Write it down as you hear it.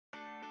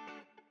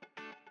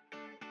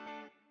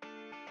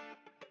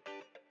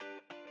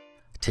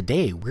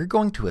Today we're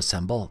going to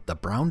assemble the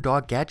Brown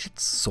Dog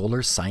Gadgets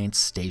Solar Science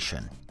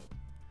Station.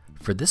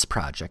 For this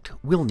project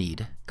we'll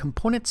need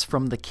components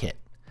from the kit,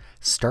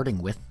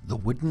 starting with the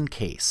wooden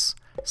case,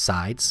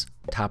 sides,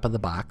 top of the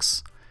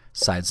box,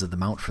 sides of the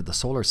mount for the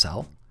solar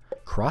cell,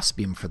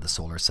 crossbeam for the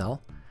solar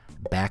cell,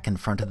 back and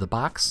front of the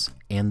box,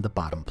 and the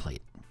bottom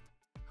plate.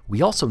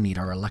 We also need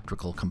our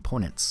electrical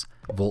components,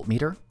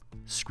 voltmeter,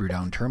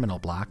 screw-down terminal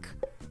block,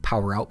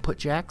 power output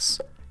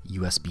jacks,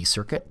 USB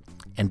circuit,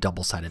 and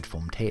double-sided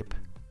foam tape.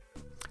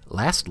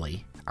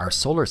 Lastly, our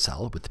solar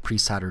cell with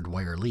pre-soldered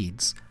wire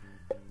leads,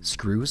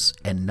 screws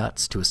and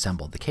nuts to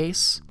assemble the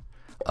case,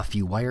 a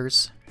few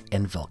wires,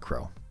 and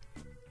Velcro.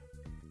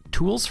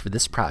 Tools for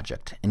this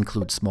project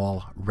include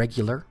small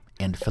regular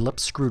and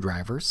Phillips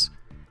screwdrivers,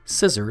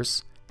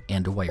 scissors,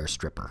 and a wire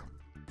stripper.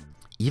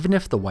 Even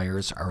if the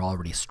wires are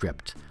already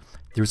stripped,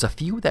 there's a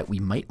few that we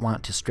might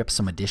want to strip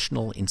some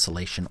additional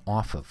insulation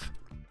off of.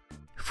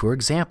 For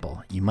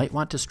example, you might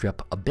want to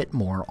strip a bit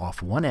more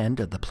off one end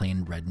of the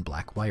plain red and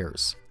black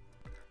wires.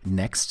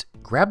 Next,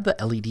 grab the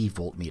LED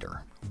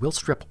voltmeter. We'll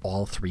strip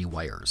all 3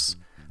 wires.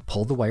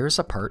 Pull the wires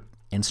apart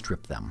and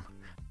strip them.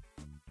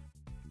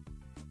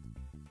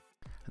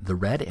 The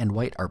red and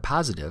white are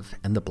positive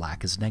and the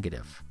black is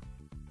negative.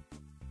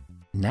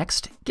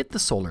 Next, get the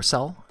solar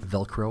cell,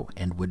 Velcro,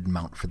 and wooden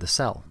mount for the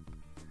cell.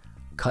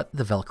 Cut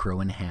the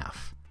Velcro in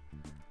half.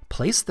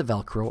 Place the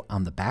Velcro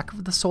on the back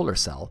of the solar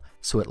cell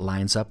so it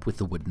lines up with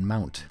the wooden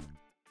mount.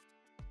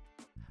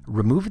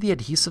 Remove the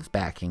adhesive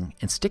backing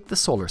and stick the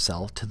solar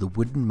cell to the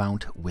wooden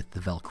mount with the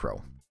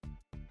Velcro.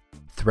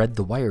 Thread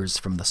the wires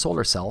from the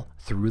solar cell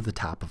through the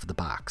top of the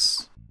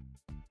box.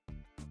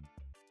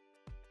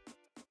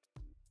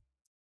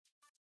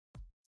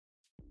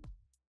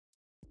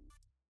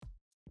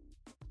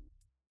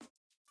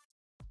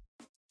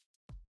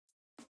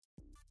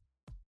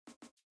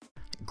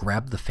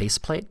 Grab the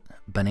faceplate,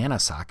 banana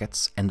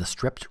sockets, and the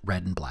stripped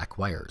red and black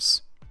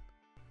wires.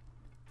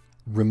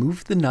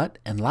 Remove the nut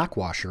and lock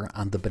washer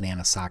on the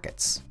banana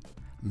sockets.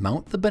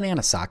 Mount the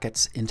banana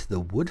sockets into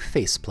the wood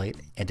faceplate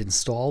and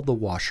install the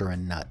washer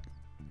and nut.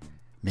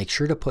 Make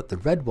sure to put the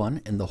red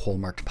one in the hole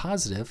marked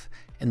positive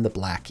and the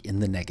black in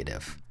the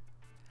negative.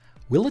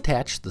 We'll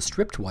attach the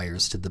stripped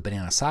wires to the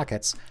banana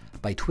sockets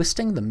by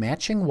twisting the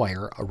matching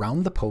wire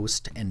around the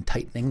post and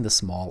tightening the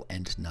small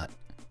end nut.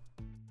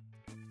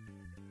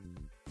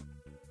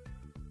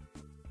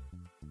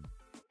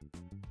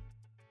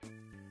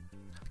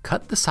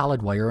 Cut the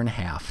solid wire in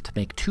half to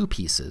make 2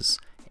 pieces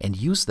and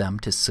use them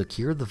to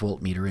secure the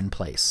voltmeter in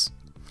place.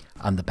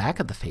 On the back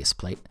of the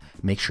faceplate,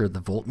 make sure the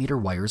voltmeter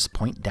wires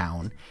point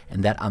down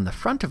and that on the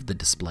front of the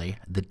display,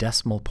 the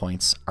decimal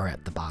points are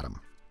at the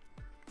bottom.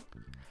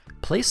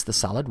 Place the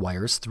solid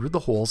wires through the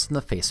holes in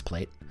the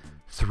faceplate,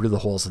 through the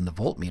holes in the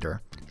voltmeter,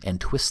 and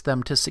twist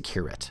them to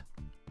secure it.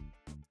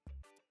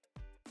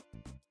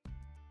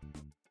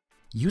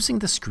 Using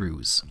the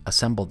screws,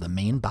 assemble the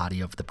main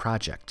body of the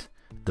project.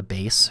 The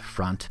base,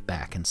 front,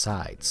 back, and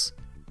sides.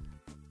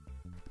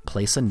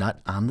 Place a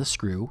nut on the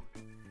screw,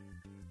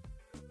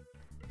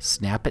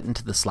 snap it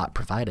into the slot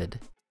provided,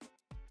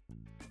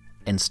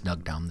 and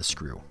snug down the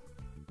screw.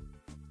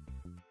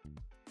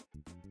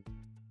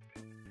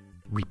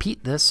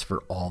 Repeat this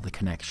for all the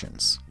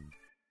connections.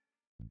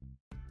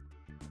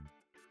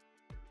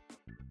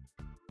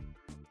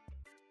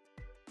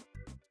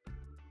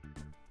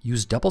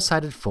 Use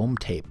double-sided foam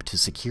tape to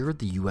secure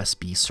the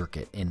USB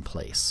circuit in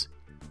place.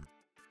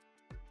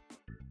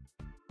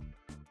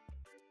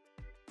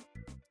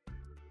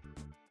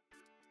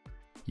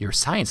 Your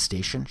science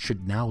station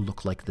should now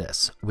look like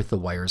this, with the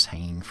wires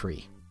hanging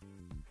free.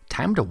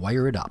 Time to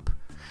wire it up.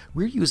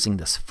 We're using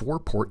this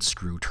 4-port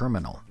screw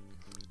terminal.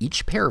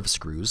 Each pair of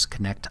screws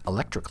connect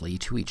electrically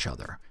to each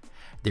other.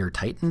 They're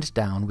tightened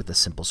down with a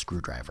simple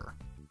screwdriver.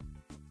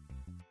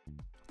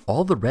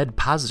 All the red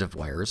positive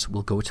wires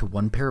will go to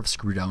one pair of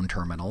screw-down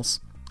terminals,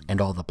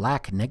 and all the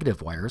black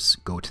negative wires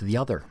go to the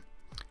other.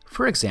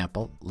 For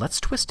example,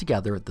 let's twist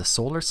together the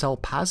solar cell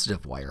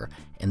positive wire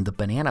and the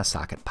banana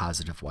socket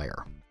positive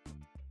wire.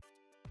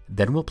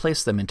 Then we'll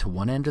place them into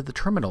one end of the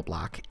terminal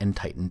block and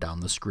tighten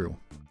down the screw.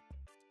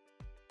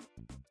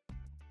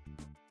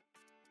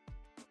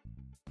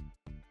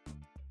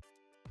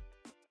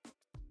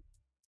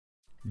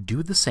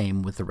 Do the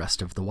same with the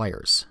rest of the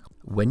wires.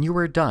 When you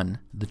are done,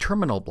 the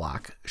terminal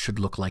block should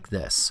look like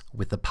this,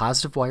 with the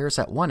positive wires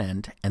at one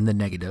end and the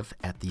negative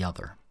at the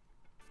other.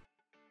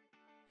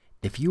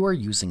 If you are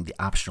using the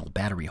optional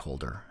battery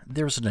holder,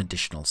 there's an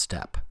additional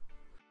step.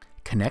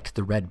 Connect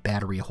the red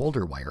battery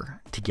holder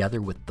wire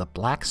together with the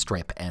black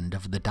stripe end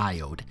of the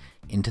diode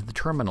into the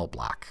terminal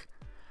block.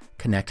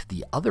 Connect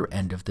the other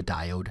end of the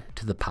diode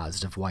to the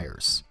positive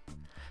wires.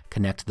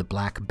 Connect the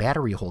black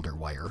battery holder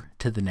wire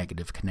to the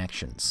negative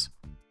connections.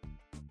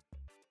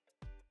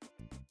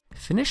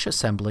 Finish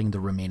assembling the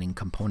remaining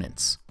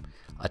components.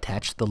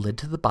 Attach the lid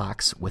to the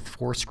box with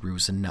 4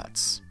 screws and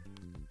nuts.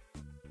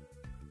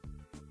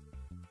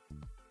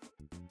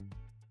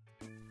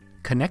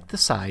 Connect the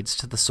sides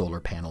to the solar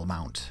panel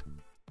mount.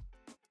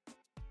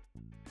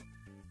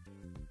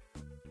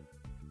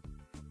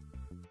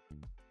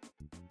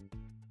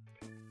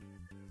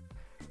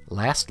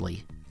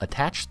 Lastly,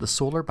 attach the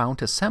solar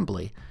mount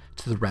assembly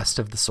to the rest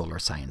of the solar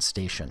science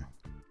station.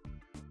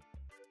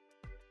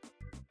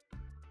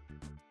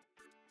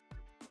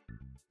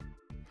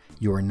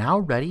 You are now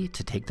ready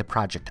to take the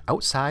project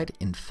outside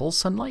in full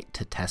sunlight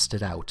to test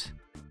it out.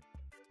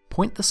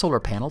 Point the solar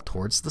panel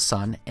towards the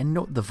sun and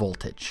note the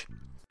voltage.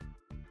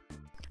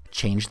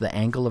 Change the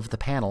angle of the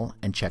panel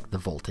and check the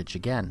voltage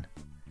again.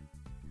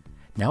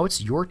 Now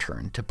it's your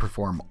turn to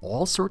perform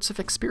all sorts of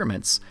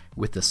experiments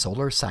with the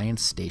Solar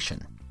Science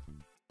Station.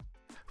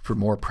 For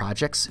more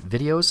projects,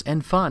 videos,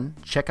 and fun,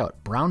 check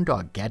out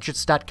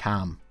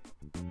browndoggadgets.com.